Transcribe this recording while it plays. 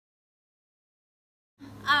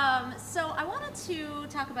So I wanted to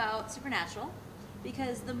talk about Supernatural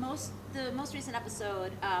because the most recent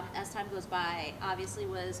episode, as time goes by, obviously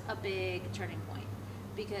was a big turning point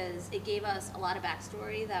because it gave us a lot of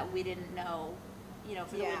backstory that we didn't know,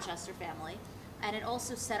 for the Winchester family. And it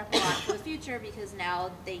also set up a lot for the future because now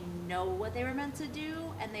they know what they were meant to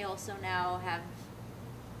do, and they also now have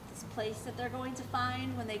this place that they're going to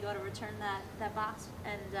find when they go to return that box.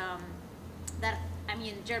 And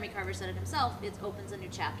Jeremy Carver said it himself, it opens a new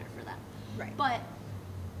chapter for them. Right. But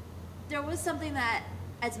there was something that,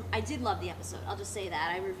 as I did love the episode, I'll just say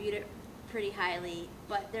that. I reviewed it pretty highly,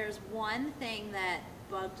 but there's one thing that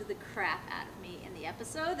bugged the crap out of me in the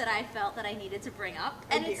episode that I felt that I needed to bring up.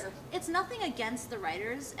 And it's nothing against the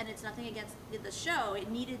writers, and it's nothing against the show.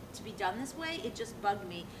 It needed to be done this way. It just bugged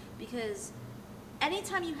me because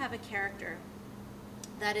anytime you have a character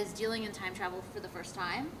that is dealing in time travel for the first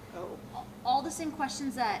time, all the same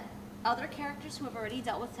questions that other characters who have already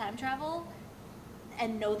dealt with time travel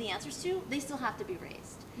and know the answers to, they still have to be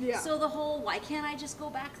raised. Yeah. So the whole, why can't I just go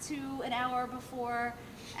back to an hour before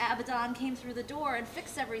Abaddon came through the door and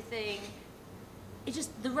fix everything?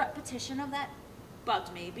 The repetition of that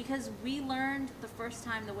bugged me because we learned the first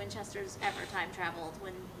time the Winchesters ever time traveled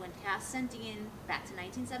when Cass sent Dean back to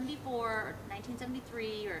 1974 or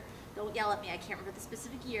 1973, or don't yell at me, I can't remember the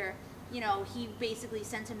specific year. He basically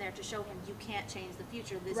sent him there to show him you can't change the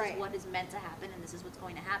future. This is what is meant to happen, and this is what's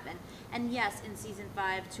going to happen. And yes, in season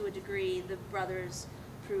 5, to a degree, the brothers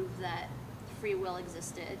proved that free will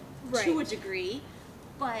existed to a degree.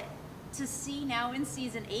 But to see now in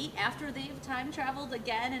season 8, after they've time traveled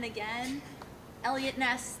again and again, Elliot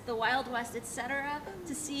Ness, the Wild West, etc.,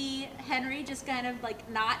 to see Henry just kind of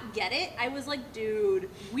not get it, I was like, dude,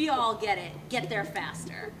 we all get it. Get there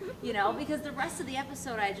faster, because the rest of the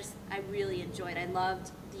episode I really enjoyed. I loved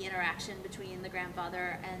the interaction between the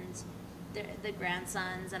grandfather and the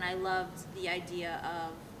grandsons, and I loved the idea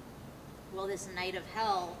of, this Knight of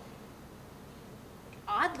Hell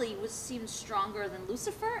oddly seemed stronger than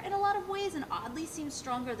Lucifer in a lot of ways, and oddly seemed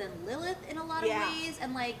stronger than Lilith in a lot of ways,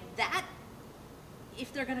 and that,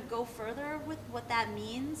 if they're going to go further with what that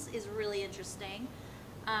means, is really interesting.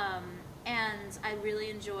 And I really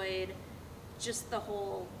enjoyed just the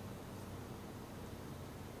whole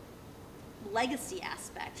legacy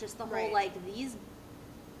aspect, just the whole, these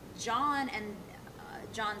John and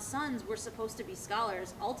John's sons were supposed to be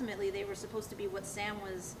scholars. Ultimately, they were supposed to be what Sam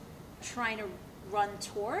was trying to run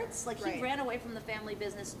towards. He ran away from the family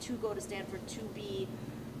business to go to Stanford to be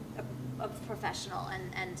a professional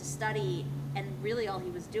and to study, and really all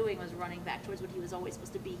he was doing was running back towards what he was always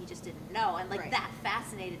supposed to be. He just didn't know, and that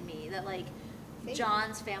fascinated me, that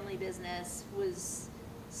John's family business was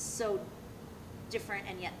so different,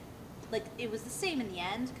 and yet it was the same in the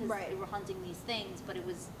end because they were hunting these things, but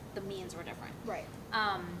the means were different.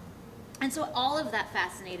 And so all of that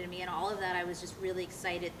fascinated me, and all of that I was just really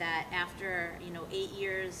excited that after 8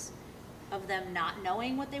 years of them not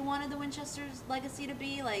knowing what they wanted the Winchesters' legacy to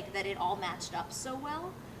be, that it all matched up so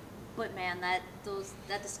well. But man, that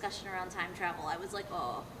discussion around time travel, I was like,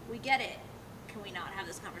 oh, we get it. Can we not have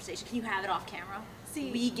this conversation? Can you have it off camera?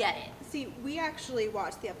 We get it. See, we actually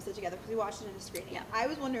watched the episode together because we watched it in a screening. Yeah. I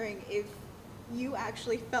was wondering if you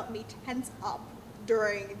actually felt me tense up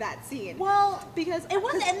during that scene. Well, because it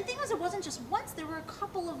wasn't, and the thing was, it wasn't just once. There were a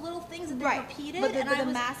couple of little things that they repeated. But the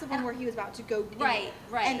massive one where he was about to go in. Right.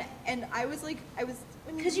 And I was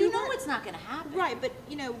because it's not going to happen. Right, but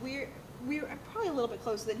we're probably a little bit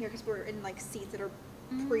closer than here because we're in seats that are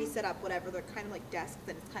pre-set up, whatever. They're kind of like desks,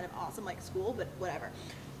 and it's kind of awesome, like school, but whatever.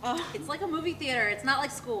 It's like a movie theater. It's not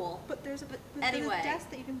like school. But there's a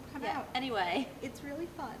desk that you can come out. Anyway, it's really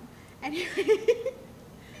fun.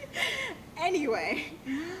 Anyway,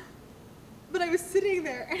 but I was sitting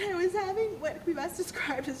there and I was having what we best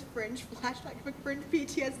described as fringe flashback, fringe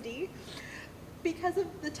PTSD, because of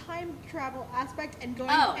the time travel aspect and going.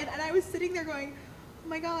 And I was sitting there going, oh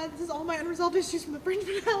my god, this is all my unresolved issues from the fringe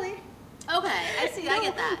finale. Okay, I see. I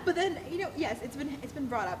get that. But then yes, it's been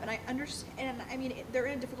brought up, and I understand. And I mean, they're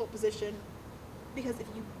in a difficult position because if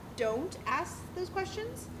you don't ask those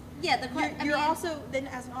questions, you're also then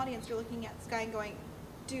as an audience you're looking at Sky and going,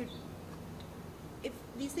 dude, if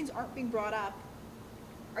these things aren't being brought up,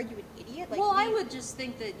 are you an idiot? I would just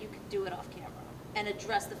think that you could do it off camera and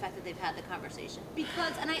address the fact that they've had the conversation.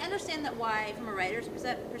 Because, and I understand that why, from a writer's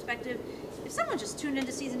perspective, if someone just tuned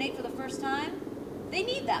into season 8 for the first time, they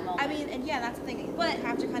need that moment. I mean, and that's the thing. But you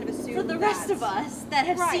have to kind of assume for the rest of us that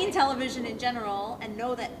have seen television in general and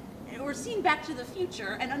know that, or seen Back to the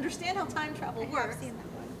Future and understand how time travel works. I have seen that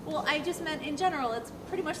one. Well, I just meant in general, it's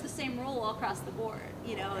pretty much the same rule all across the board.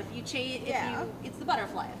 You know, if you change, it's the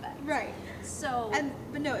butterfly effect. Right. So.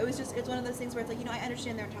 But no, it's one of those things where it's like, you know, I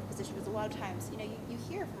understand they're in a tough position because a lot of times, you know, you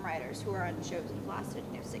hear from writers who are on shows that have lasted,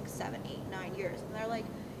 you know, 6, 7, 8, 9 years, and they're like,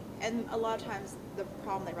 and a lot of times the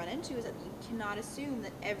problem they run into is that you cannot assume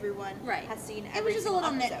that everyone has seen every It was just a little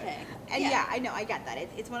episode. nitpick. And I know, I get that.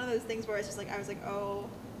 It's one of those things where it's just like, I was like, oh,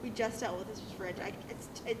 we just dealt with this for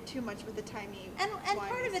it's too much with the timey. And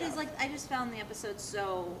part of it is like I just found the episode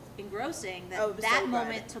so engrossing that so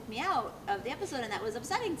moment took me out of the episode, and that was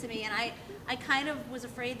upsetting to me. And I kind of was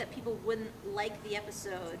afraid that people wouldn't like the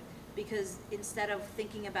episode because instead of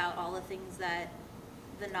thinking about all the things that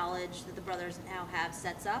the knowledge that the brothers now have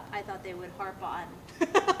sets up, I thought they would harp on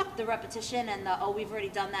the repetition and we've already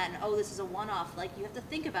done that, and this is a one-off. Like, you have to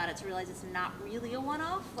think about it to realize it's not really a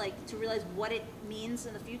one-off, like to realize what it means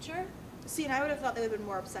in the future. See, and I would have thought they would have been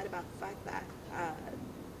more upset about the fact that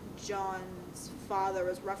John's father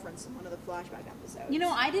was referenced in one of the flashback episodes. You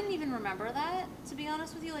know, I didn't even remember that, to be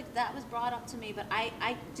honest with you. Like, that was brought up to me, but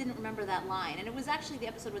I didn't remember that line. And it was actually the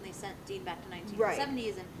episode when they sent Dean back to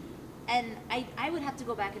 1970s, and I would have to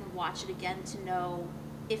go back and watch it again to know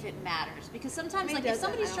if it matters. Because sometimes, like, if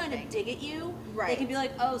somebody's trying to dig at you, they can be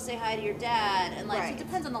like, oh, say hi to your dad. And, like, so it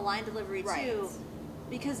depends on the line delivery, too.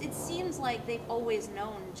 Because it seems like they've always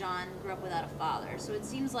known John grew up without a father. So it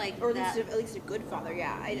seems like or at least a good father,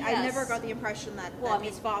 I never got the impression that,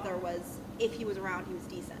 his father was, if he was around, he was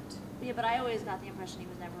decent. Yeah, but I always got the impression he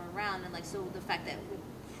was never around. And, like, so the fact that we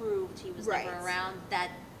proved he was never around, that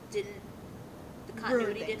didn't... The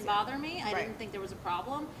continuity didn't bother me. I didn't think there was a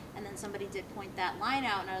problem. And then somebody did point that line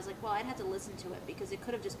out, and I was like, well, I'd have to listen to it because it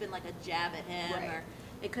could have just been like a jab at him, or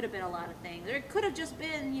it could have been a lot of things. Or it could have just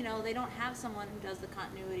been, you know, they don't have someone who does the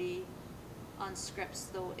continuity on scripts,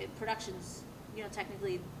 though productions, you know,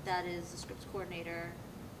 technically that is the scripts coordinator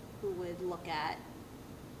who would look at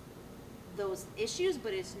those issues,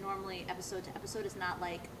 but it's normally episode to episode. It's not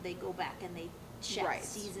like they go back and they check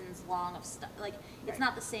seasons long of stuff. Like, it's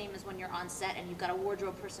not the same as when you're on set and you've got a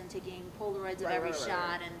wardrobe person taking Polaroids of every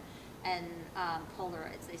shot and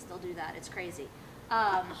Polaroids. They still do that. It's crazy.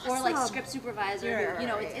 Or like script supervisor. Who, you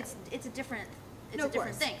know, it's a different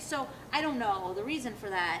thing. So I don't know the reason for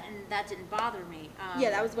that, and that didn't bother me.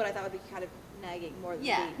 That was what I thought would be kind of nagging more than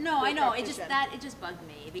I know. It just bugged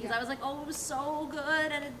me because I was like, oh, it was so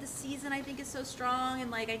good, and the season I think is so strong, and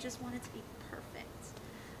like I just want it to be perfect.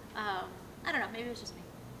 I don't know. Maybe it was just me.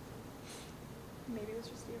 Maybe it was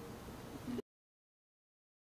just you.